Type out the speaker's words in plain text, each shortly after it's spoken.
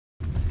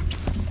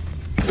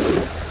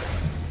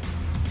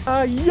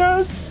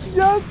Yes,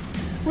 yes,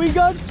 we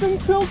got some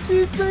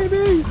pilchies,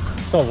 baby.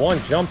 So one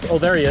jumped. Oh,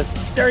 there he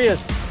is. There he is.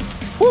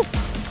 Woo.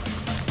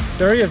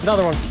 There he is.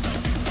 Another one.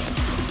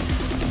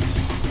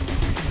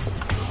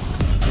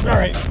 All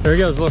right, there he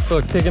goes. Look,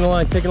 look, taking the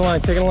line, taking the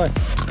line, taking the line.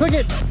 Click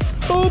it.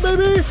 Oh,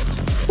 baby.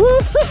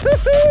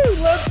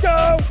 Woo-hoo-hoo-hoo. Let's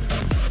go.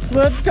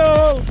 Let's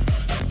go.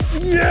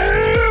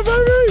 Yeah,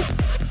 baby.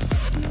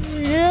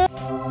 Yeah.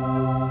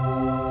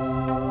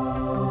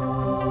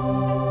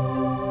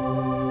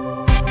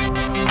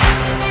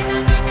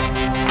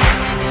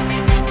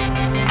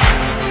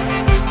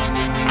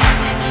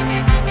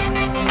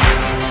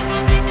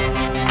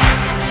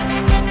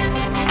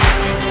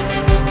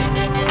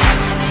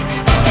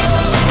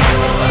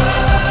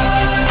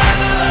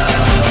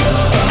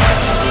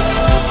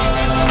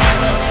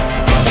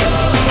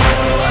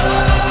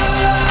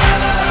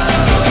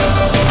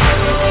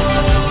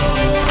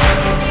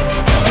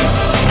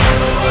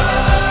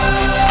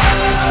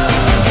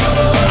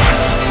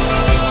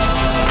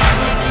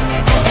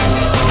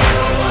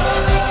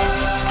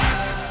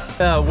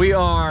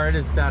 It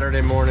is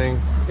Saturday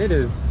morning. It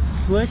is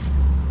slick,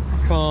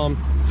 calm.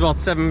 It's about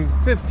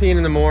 7:15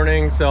 in the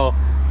morning, so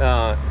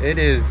it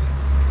is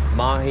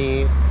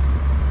mahi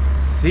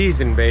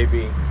season,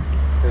 baby.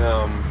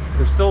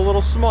 They're still a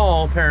little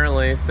small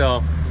apparently,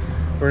 so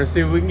we're gonna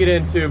see what we can get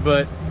into.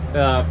 But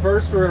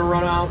first we're gonna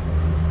run out,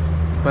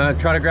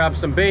 try to grab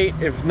some bait.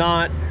 If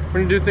not,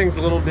 we're gonna do things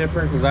a little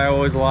different because I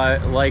always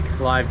like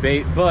live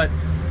bait, but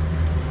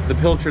the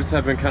pilchards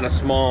have been kind of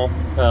small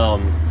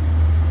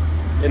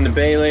in the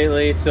bay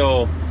lately,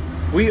 so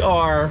we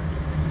are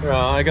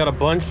I got a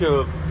bunch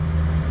of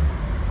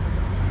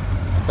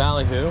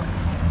ballyhoo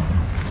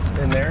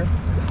in there,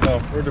 so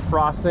we're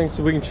defrosting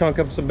so we can chunk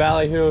up some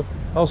ballyhoo.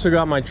 Also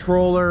got my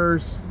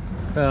trollers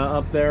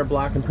up there,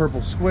 black and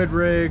purple squid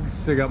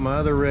rigs. I got my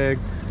other rig.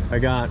 I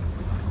got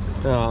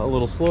a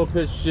little slow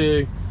pitch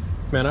jig.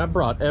 Man, I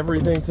brought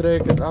everything today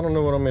because I don't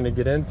know what I'm going to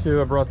get into.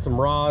 I brought some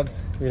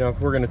rods, you know, if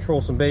we're going to troll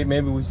some bait,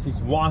 maybe we see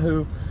some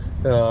wahoo.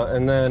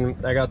 And then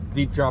I got the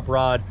deep drop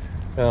rod,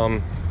 you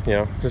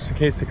know, just in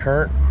case the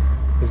current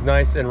is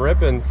nice and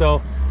ripping.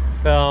 So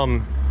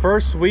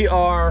first we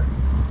are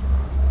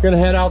gonna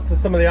head out to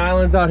some of the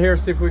islands out here,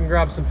 see if we can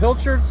grab some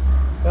pilchards,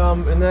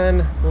 and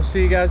then we'll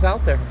see you guys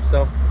out there.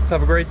 So let's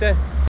have a great day.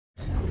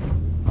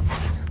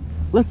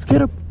 Let's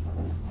get up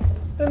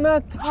in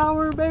that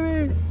tower,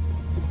 baby.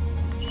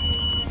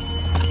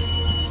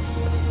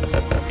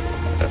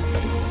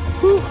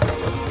 Whew.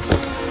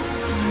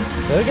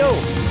 There we go.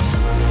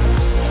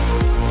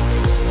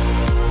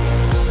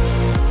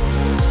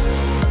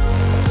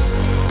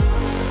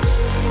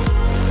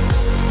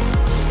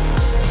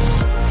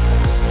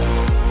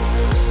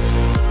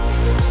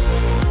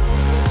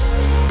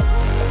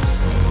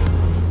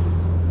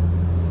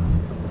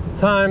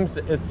 Times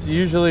it's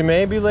usually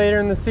maybe later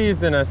in the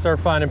season I start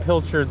finding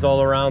pilchards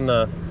all around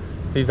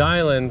these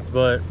islands,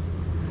 but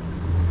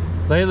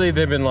lately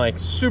they've been like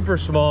super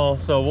small,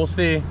 so we'll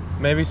see.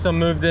 Maybe some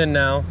moved in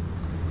now.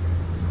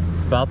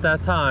 It's about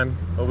that time.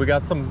 But we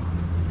got some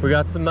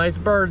nice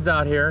birds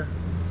out here.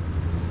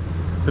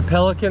 The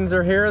pelicans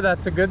are here.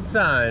 That's a good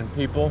sign,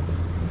 people.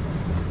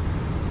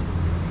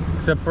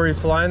 Except for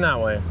he's flying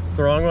that way. It's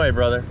the wrong way,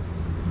 brother.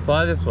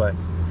 Fly this way.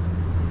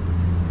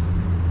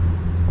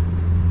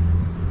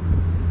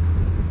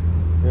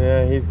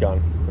 Yeah, he's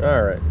gone.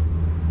 All right.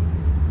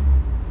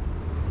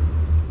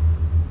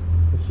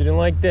 She didn't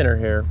like dinner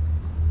here.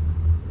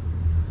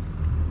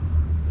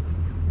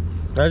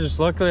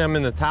 Luckily I'm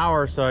in the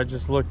tower, so I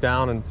just look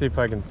down and see if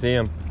I can see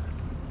him.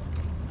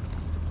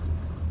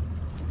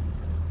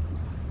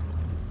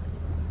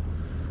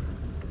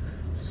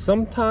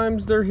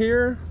 Sometimes they're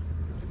here.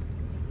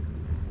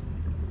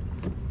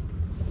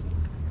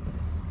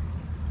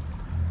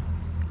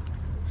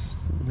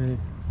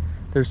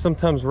 There's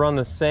sometimes run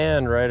the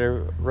sand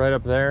right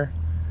up there,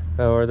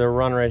 or they'll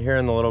run right here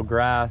in the little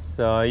grass.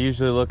 So I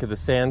usually look at the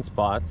sand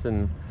spots,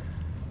 and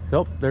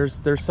oh, there's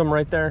some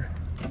right there.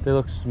 They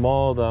look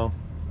small though.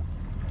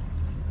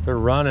 They're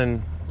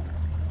running.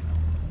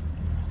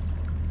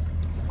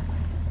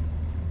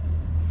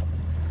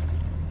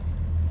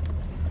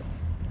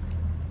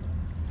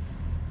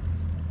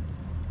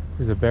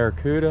 There's a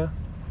barracuda.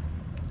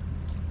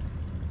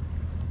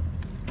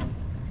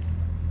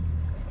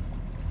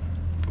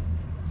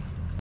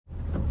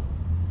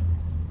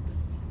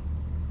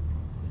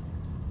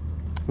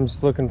 I'm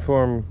just looking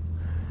for them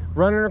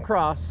running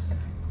across.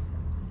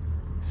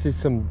 See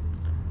some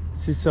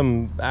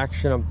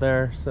action up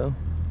there. So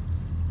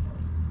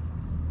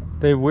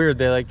they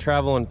like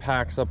travel in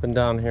packs up and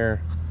down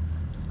here.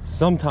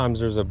 Sometimes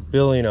there's a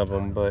billion of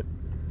them, but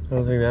I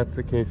don't think that's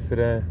the case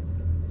today.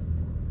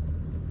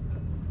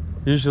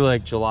 Usually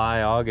like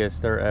July,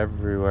 August, they're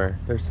everywhere.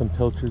 There's some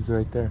pilchards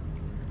right there.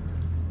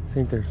 I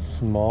think they're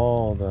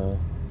small though.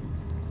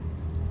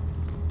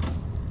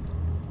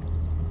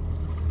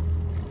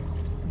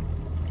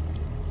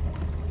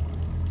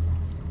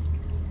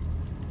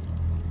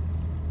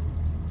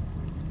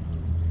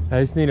 I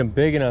just need them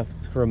big enough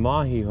for a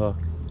mahi hook.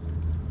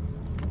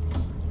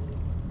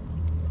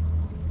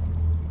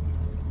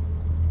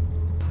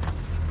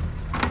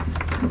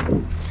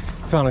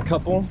 Found a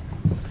couple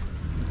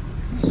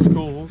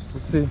schools.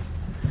 Let's see.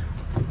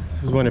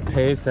 This is when it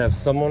pays to have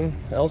someone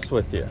else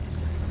with you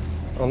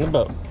on the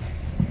boat.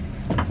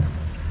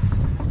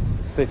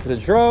 They could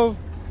have drove.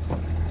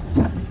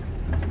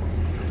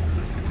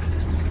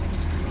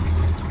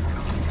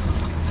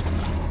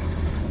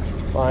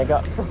 Well, I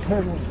got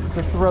prepared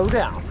to throw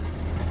down.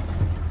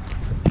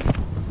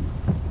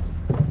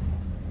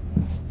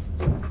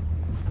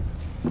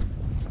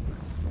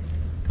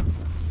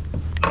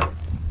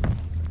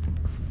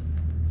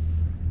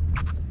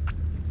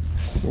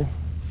 See.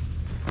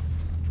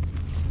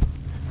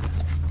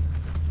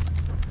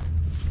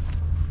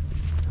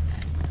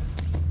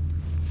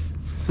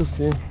 Still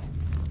see.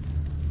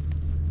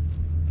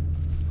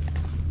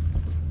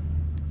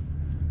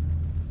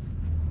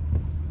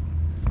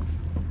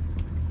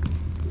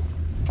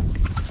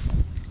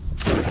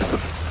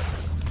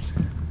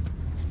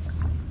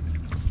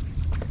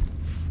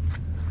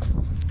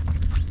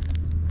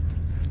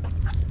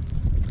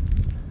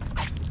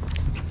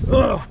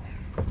 Ugh.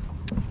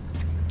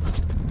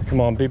 Come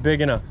on, be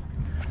big enough.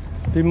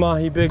 Be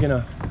mahi big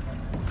enough.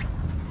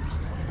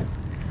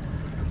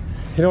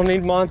 You don't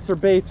need monster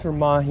baits for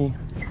mahi.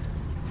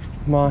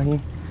 Mahi.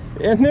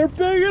 And they're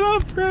big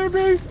enough,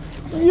 baby.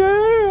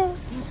 Yeah.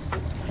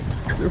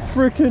 They're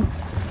freaking.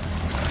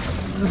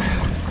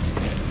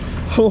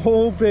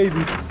 Oh,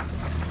 baby.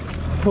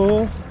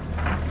 Oh,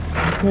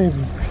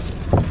 baby.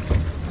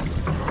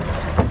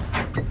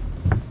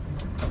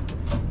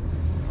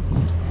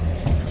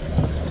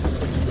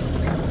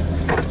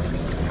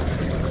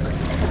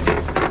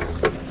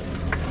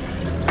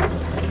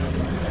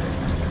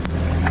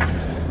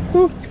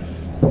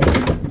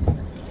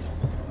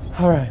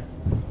 All right.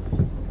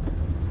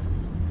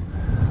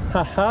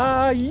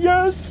 Haha,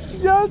 yes,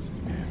 yes.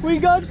 We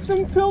got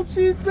some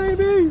pilchies,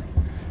 baby.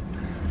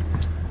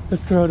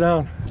 Let's throw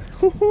down.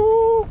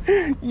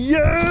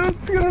 Yeah,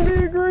 it's gonna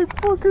be a great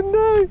fucking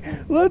day.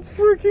 Let's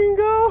freaking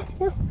go.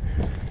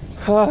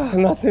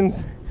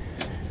 Nothing's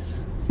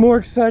more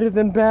excited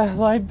than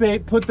live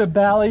bait. Put the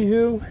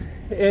ballyhoo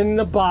in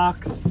the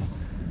box.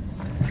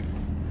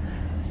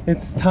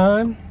 It's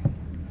time.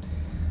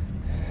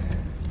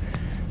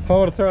 If I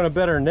would have thrown a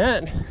better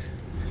net,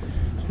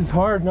 it's just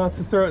hard not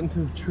to throw it into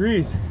the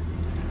trees.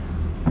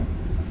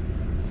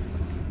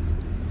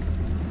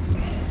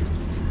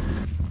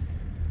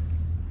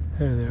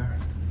 There they are.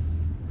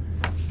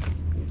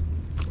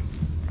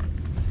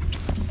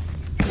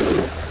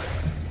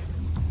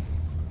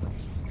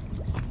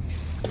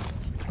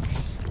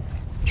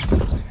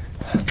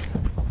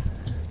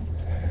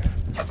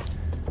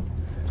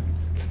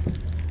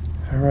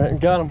 All right,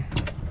 got him.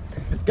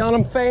 Got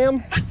him,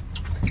 fam.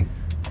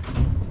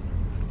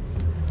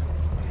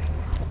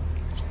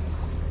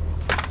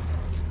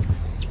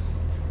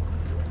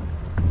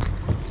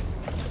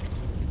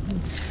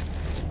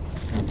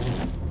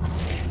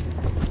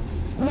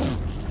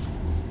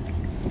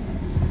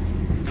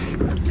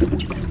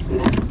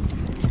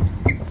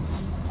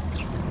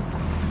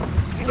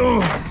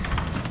 Oh,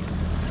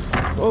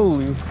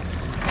 holy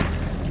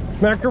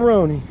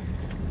macaroni.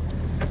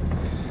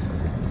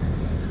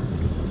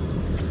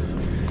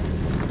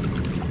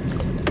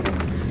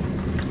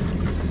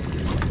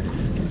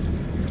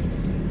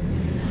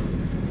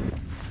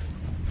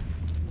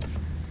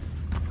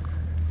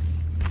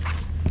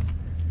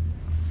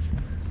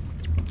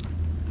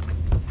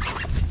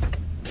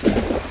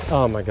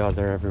 Oh my God,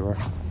 they're everywhere.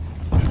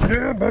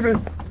 Yeah, baby.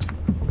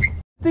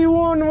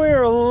 51, we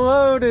are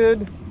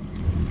loaded.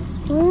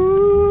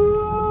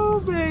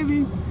 Ooh,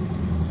 baby.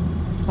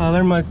 Oh,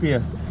 there might be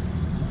a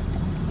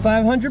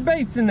 500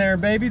 baits in there,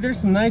 baby. There's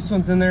some nice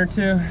ones in there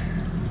too.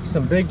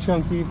 Some big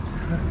chunkies.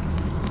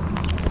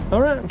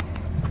 All right.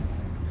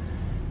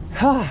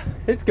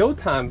 It's go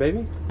time,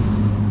 baby.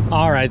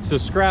 All right, so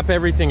scrap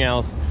everything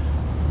else.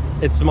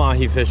 It's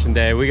mahi fishing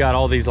day. We got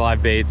all these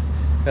live baits.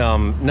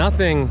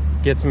 Nothing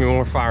gets me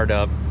more fired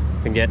up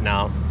than getting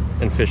out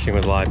and fishing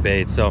with live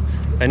baits. So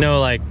I know,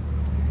 like,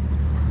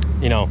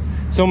 you know,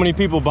 so many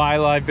people buy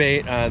live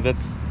bait.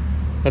 That's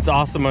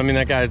awesome. I mean,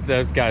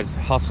 those guys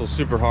hustle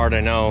super hard.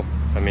 I know.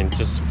 I mean,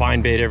 just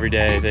find bait every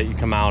day that you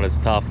come out is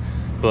tough.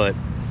 But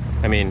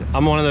I mean,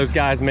 I'm one of those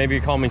guys. Maybe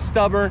you call me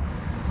stubborn.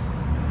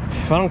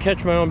 If I don't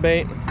catch my own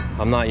bait,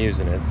 I'm not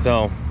using it.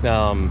 So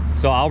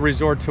I'll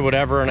resort to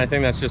whatever. And I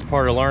think that's just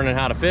part of learning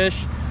how to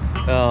fish.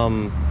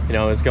 You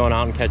know, is going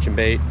out and catching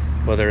bait,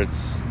 whether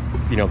it's,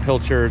 you know,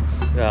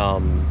 pilchards,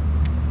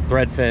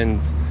 thread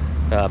fins,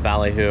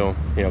 ballyhoo,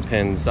 you know,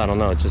 pins. I don't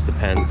know, it just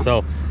depends.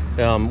 So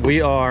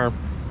we are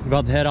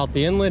about to head out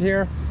the inlet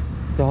here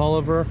to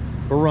Oliver.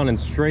 We're running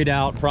straight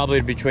out,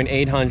 probably between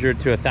 800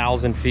 to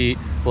 1,000 feet,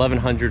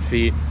 1,100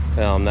 feet.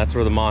 That's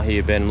where the mahi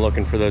have been,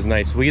 looking for those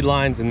nice weed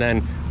lines, and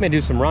then may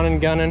do some running,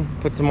 gunning,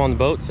 put some on the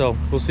boat. So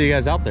we'll see you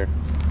guys out there.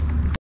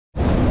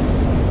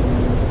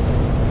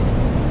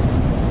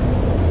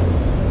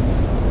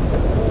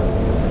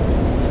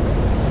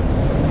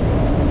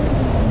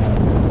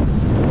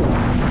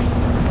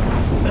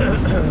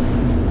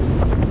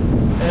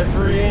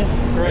 Every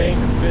great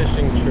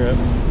fishing trip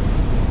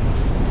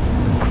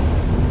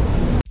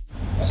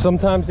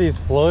Sometimes these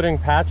floating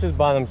patches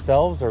by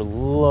themselves are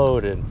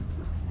loaded.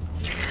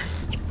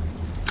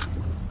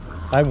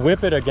 I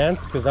whip it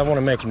against because I want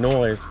to make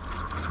noise.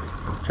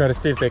 Try to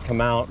see if they come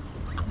out.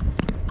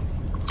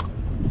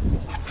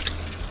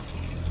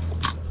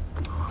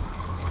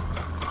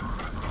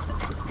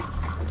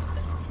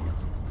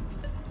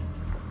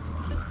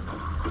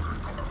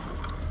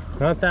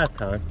 Not that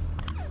time.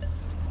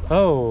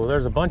 Oh,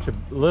 there's a bunch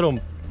of little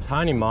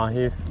tiny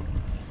mahis,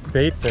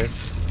 bait fish.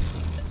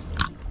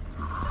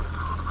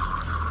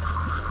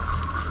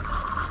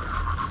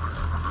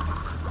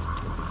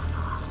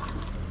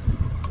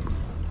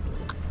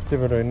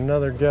 Give it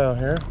another go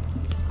here.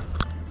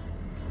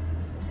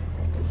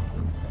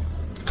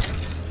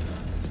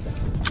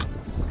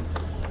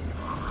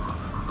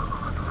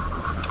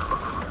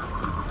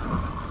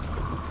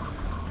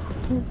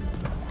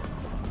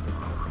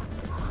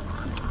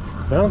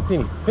 I don't see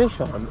any fish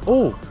on them.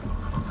 Oh!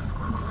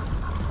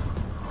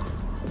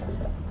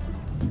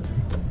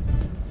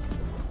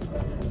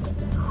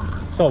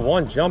 Saw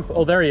one jump.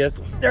 Oh, there he is.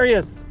 There he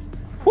is.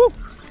 Whoo!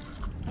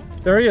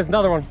 There he is.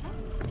 Another one.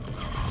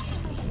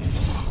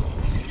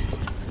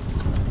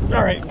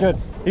 All right, good.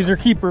 These are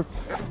keepers.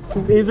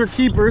 These are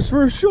keepers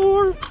for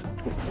sure.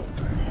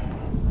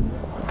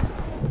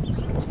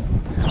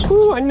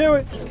 Ooh, I knew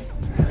it.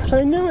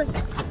 I knew it.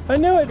 I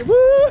knew it.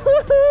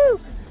 Woo!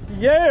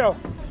 Yeah.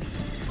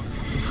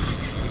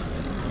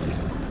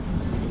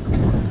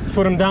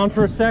 Put them down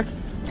for a sec.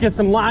 Get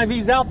some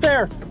liveys out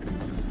there.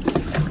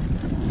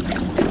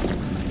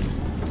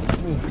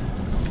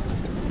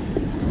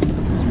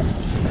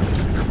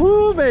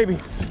 Woo, baby.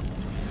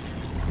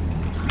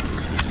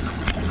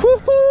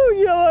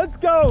 Woohoo! Yeah, let's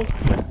go.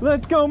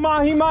 Let's go,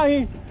 mahi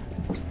mahi.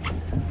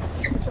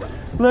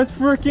 Let's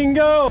freaking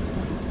go.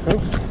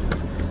 Oops.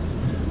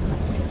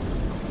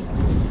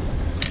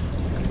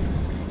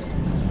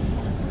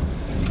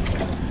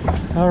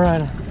 All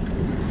right.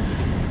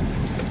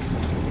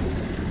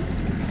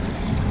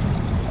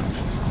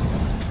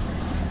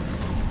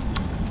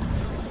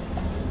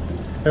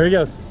 There he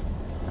goes.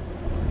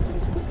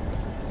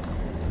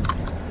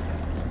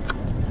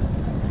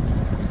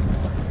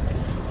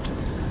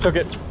 Took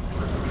it.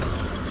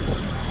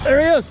 There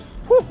he is.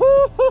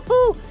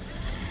 Woo-hoo-hoo-hoo.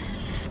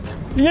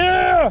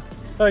 Yeah!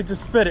 I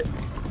just spit it.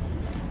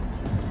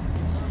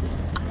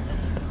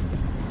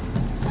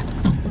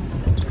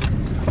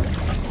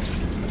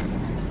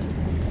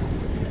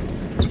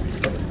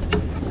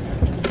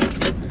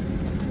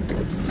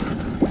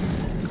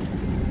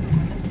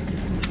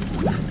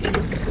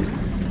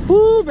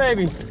 Woo,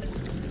 baby.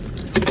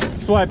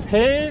 That's why it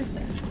pays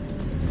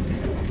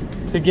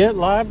to get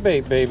live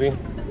bait, baby.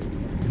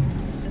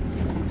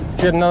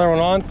 Let's get another one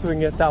on so we can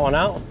get that one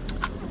out.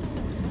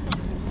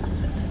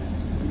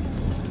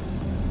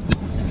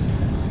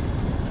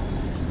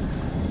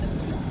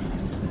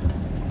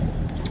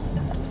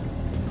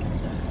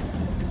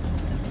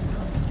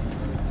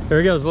 There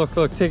he goes. Look,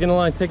 look, taking the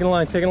line, taking the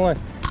line, taking the line.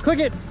 Click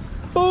it.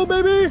 Oh,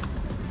 baby.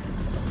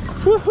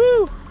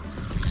 Woohoo.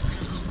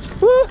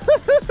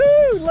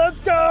 Woohoo.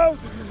 Let's go.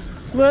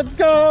 Let's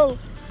go.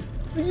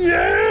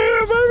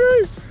 Yeah,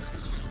 baby.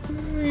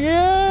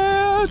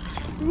 Yeah.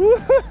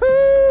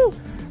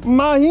 Woohoo.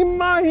 Mahi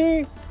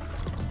mahi.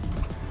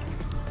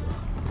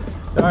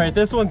 All right,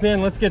 this one's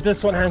in. Let's get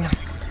this one in.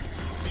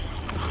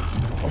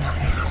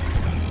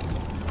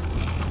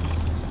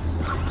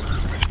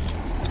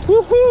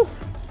 Woohoo.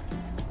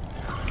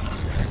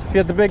 Let's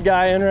get the big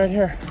guy in right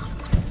here.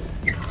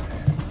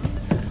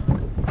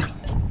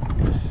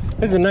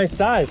 This is a nice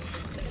size.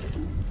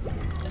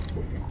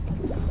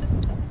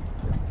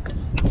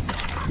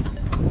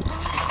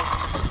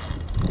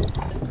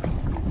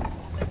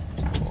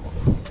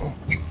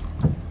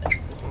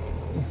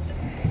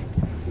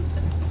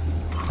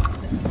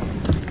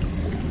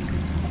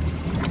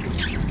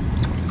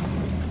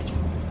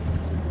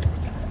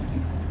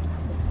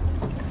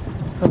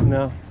 Oh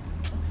no.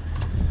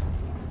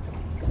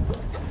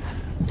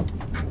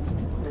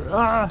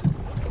 Ah!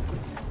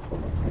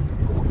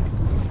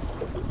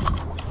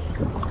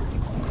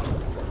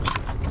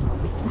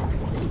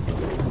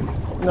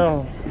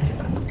 No.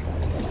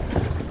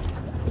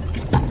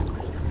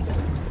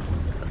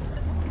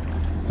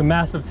 It's a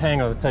massive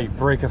tango. That's how you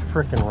break a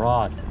frickin'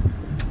 rod.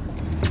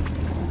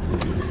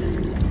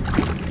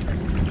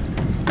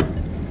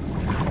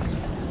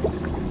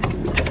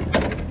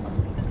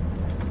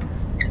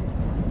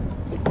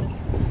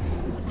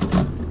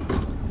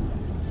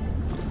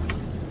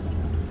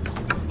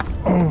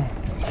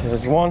 Okay,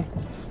 there's one.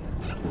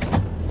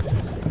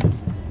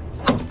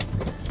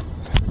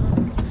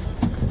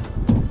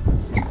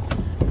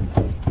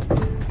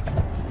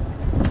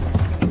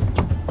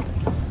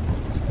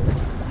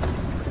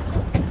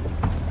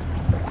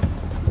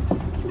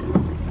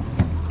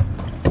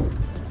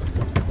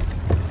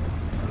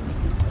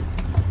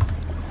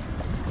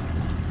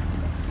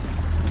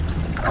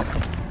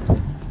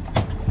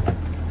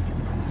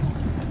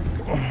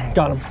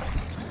 Got him.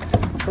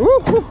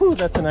 Woo-hoo-hoo,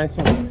 that's a nice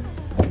one.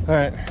 All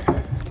right,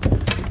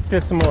 let's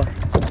get some more.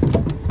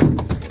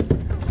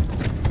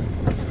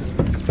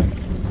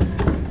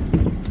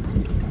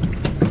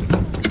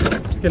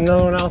 get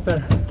another one out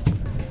there.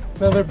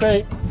 Another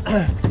bait.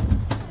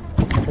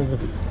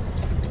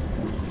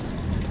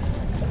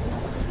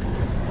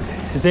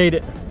 Just ate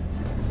it.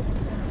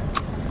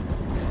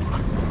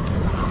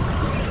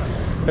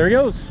 There he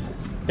goes.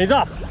 He's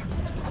off.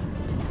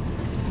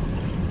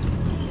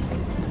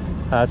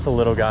 That's a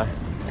little guy.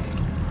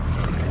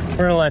 We're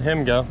gonna let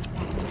him go.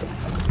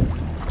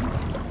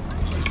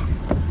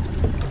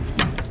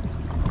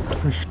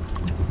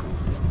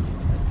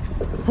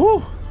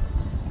 Whew.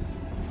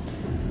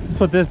 Let's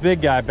put this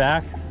big guy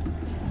back.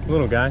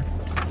 Little guy.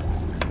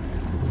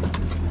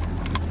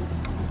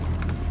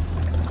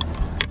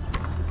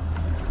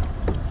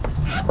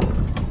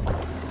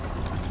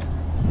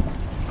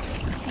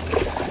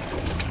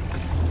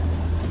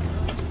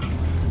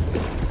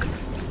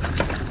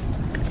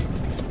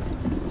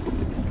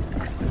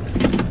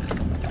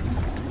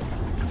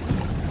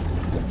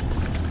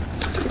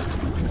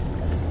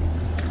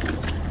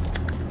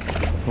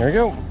 There we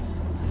go.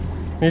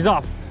 He's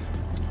off.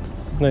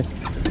 Nice.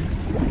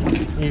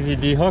 Easy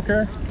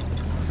de-hooker.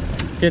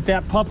 Get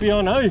that puppy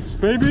on ice,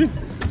 baby.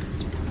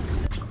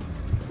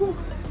 Whew.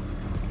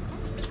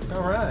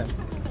 All right.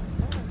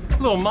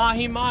 Little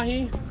mahi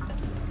mahi.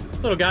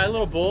 Little guy,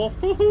 little bull.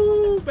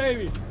 Woohoo,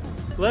 baby.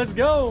 Let's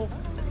go.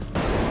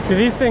 See,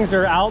 these things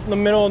are out in the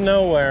middle of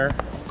nowhere.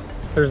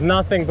 There's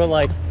nothing but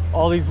like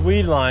all these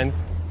weed lines,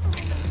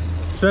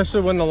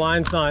 especially when the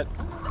line's not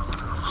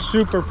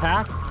super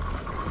packed.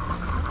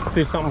 Let's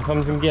see if something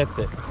comes and gets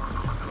it.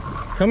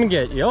 Come and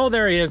get you. Oh,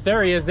 there he is,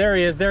 there he is, there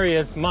he is, there he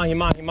is. Mahi,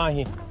 mahi,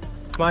 mahi.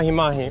 Mahi,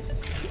 mahi.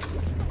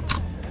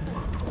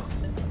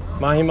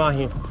 Mahi,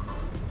 mahi.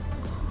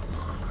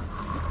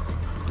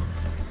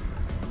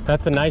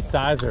 That's a nice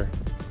sizer.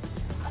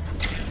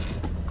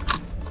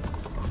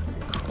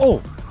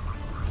 Oh!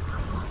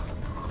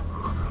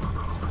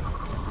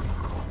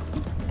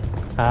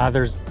 Ah,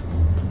 there's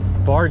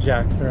bar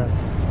jacks around.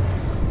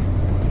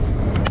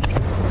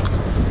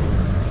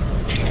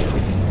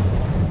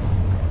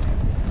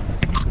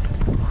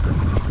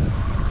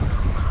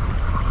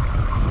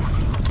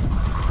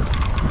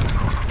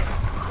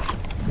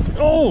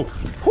 Oh!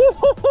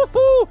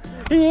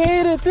 He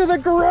ate it through the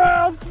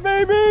grass,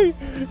 baby!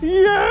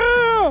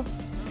 Yeah!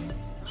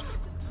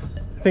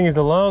 I think he's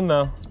alone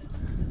though.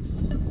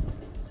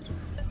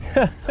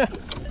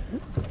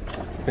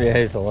 Yeah,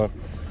 he's alone.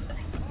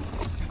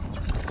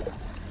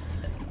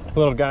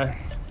 Little guy.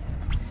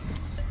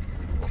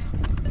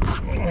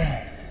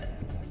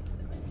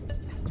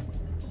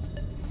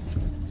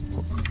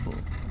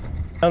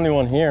 Only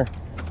one here.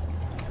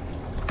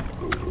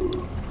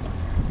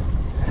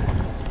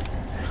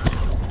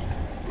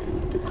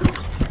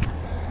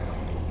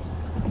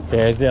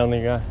 Yeah, he's the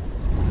only guy.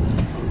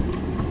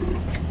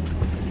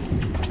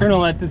 We're gonna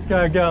let this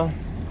guy go.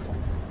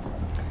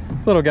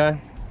 Little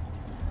guy.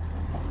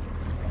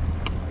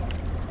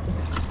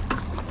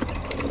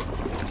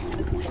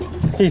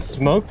 He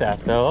smoked that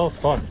though, that was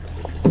fun.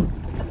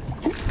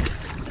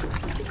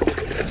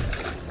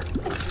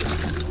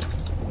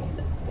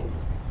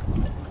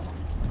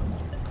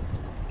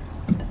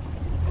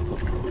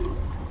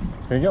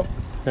 There you go.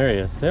 There he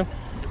is, see?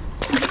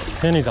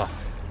 And he's off.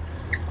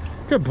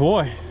 Good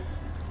boy.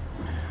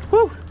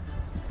 Woo!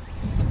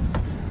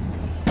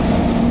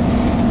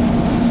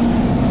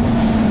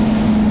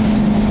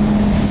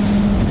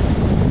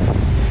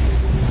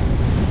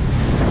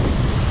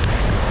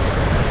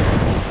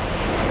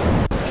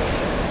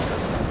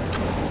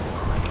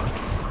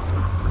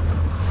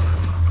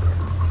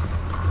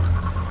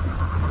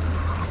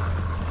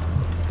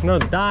 No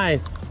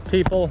dice,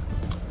 people.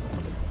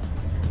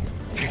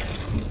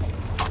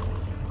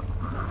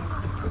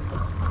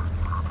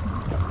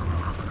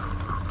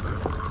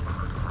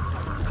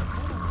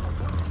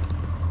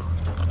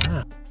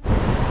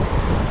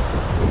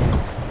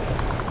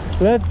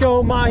 Let's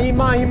go, mahi,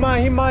 mahi,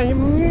 mahi, mahi,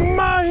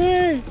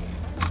 mahi!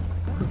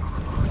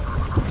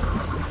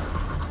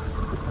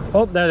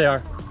 Oh, there they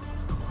are.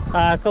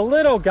 It's a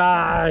little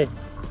guy.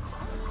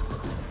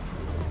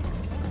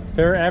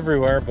 They're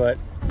everywhere, but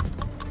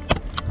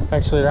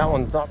actually that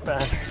one's not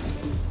bad.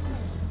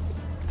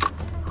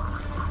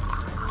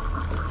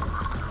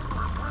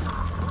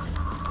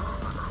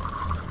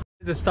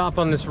 To stop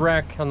on this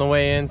wreck on the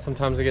way in.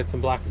 Sometimes I get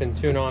some blackfin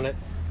tuna on it.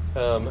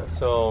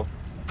 So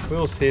we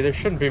will see. There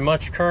shouldn't be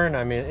much current.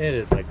 I mean, it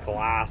is like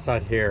glass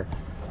out here.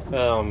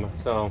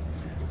 So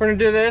we're gonna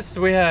do this.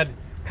 We had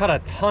caught a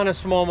ton of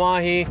small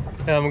mahi.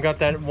 We got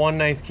that one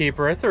nice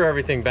keeper. I threw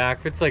everything back.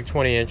 If it's like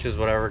 20 inches,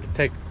 whatever,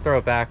 throw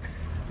it back.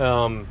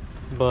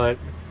 But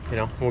you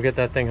know, we'll get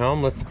that thing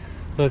home. Let's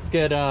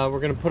get we're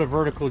gonna put a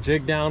vertical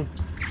jig down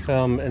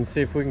and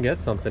see if we can get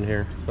something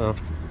here. So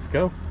let's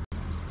go.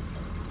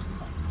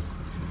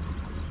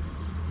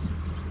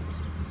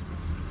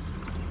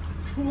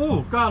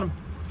 Whoa, got him.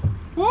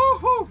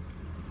 Woohoo!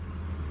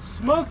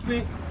 Smoked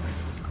me.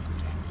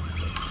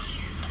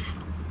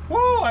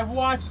 Whoa, I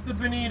watched the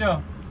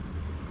bonito.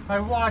 I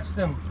watched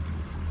him.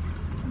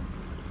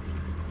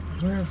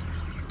 Where?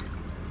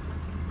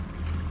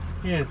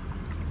 He is.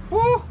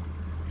 Woo!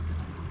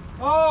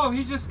 Oh,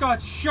 he just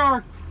got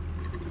sharked.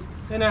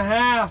 and a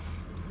half.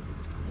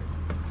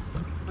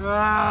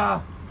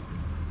 Ah,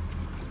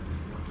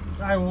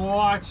 I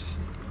watched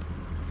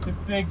the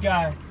big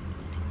guy.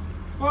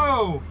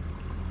 Whoa,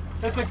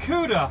 that's a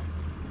cuda.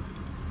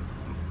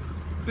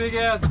 Big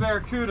ass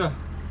barracuda.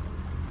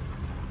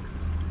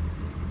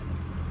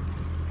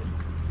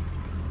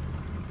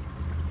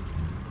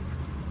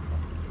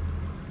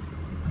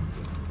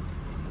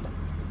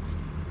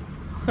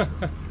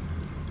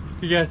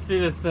 You guys see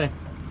this thing?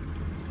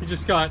 He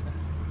just got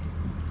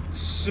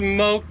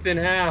smoked in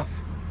half.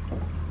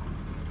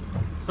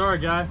 Sorry,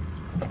 guy.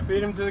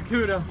 Feed him to the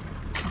cuda.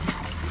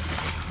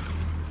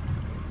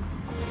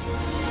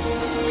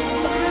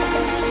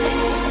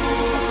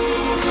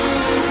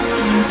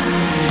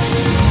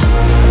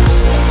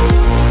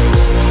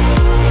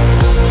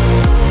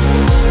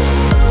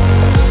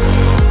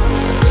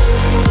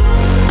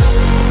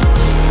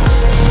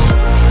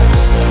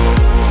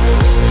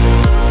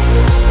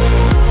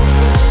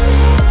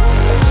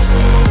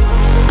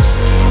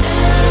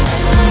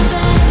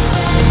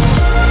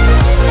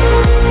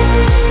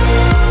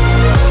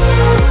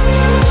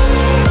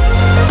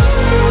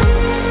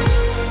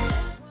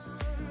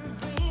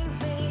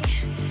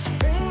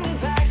 Bring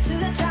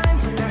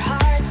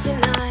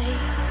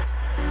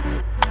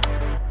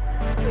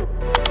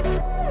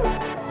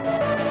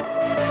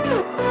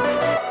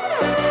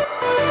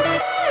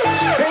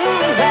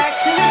me back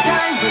to the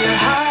time when our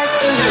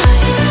hearts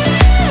unite.